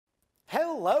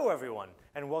Hello everyone,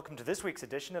 and welcome to this week's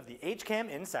edition of the HCAM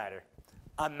Insider.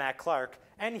 I'm Matt Clark,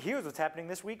 and here's what's happening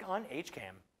this week on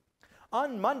HCAM.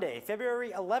 On Monday,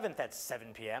 February 11th at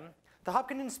 7 p.m., the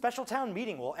Hopkinton Special Town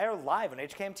Meeting will air live on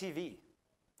HCAM TV.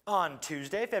 On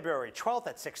Tuesday, February 12th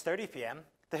at 6:30 p.m.,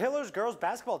 the Hillers girls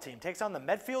basketball team takes on the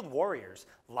Medfield Warriors,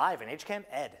 live on HCAM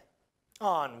Ed.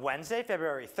 On Wednesday,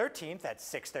 February 13th at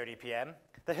 6:30 p.m.,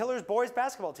 the Hillers boys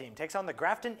basketball team takes on the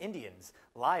Grafton Indians,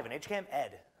 live on HCAM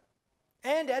Ed.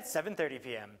 And at 7:30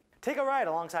 p.m., take a ride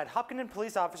alongside Hopkinton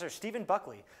Police Officer Stephen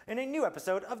Buckley in a new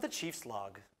episode of the Chief's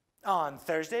Log. On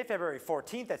Thursday, February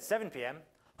 14th at 7 p.m.,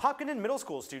 Hopkinton Middle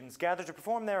School students gather to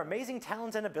perform their amazing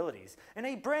talents and abilities in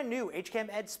a brand new HCAM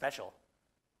Ed special.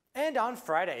 And on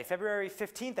Friday, February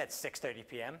 15th at 6:30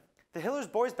 p.m., the Hillers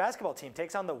boys basketball team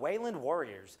takes on the Wayland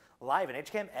Warriors, live in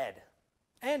HCAM Ed.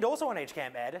 And also on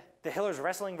HCAM Ed, the Hillers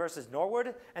wrestling vs.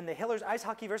 Norwood and the Hillers ice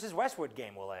hockey vs. Westwood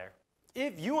game will air.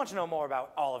 If you want to know more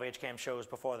about all of HCAM shows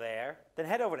before they air, then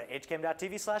head over to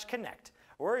hcam.tv/connect,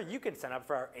 where you can sign up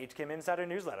for our HCAM Insider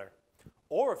newsletter.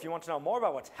 Or if you want to know more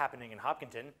about what's happening in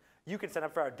Hopkinton, you can sign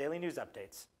up for our daily news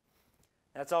updates.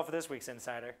 That's all for this week's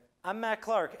Insider. I'm Matt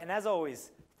Clark, and as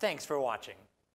always, thanks for watching.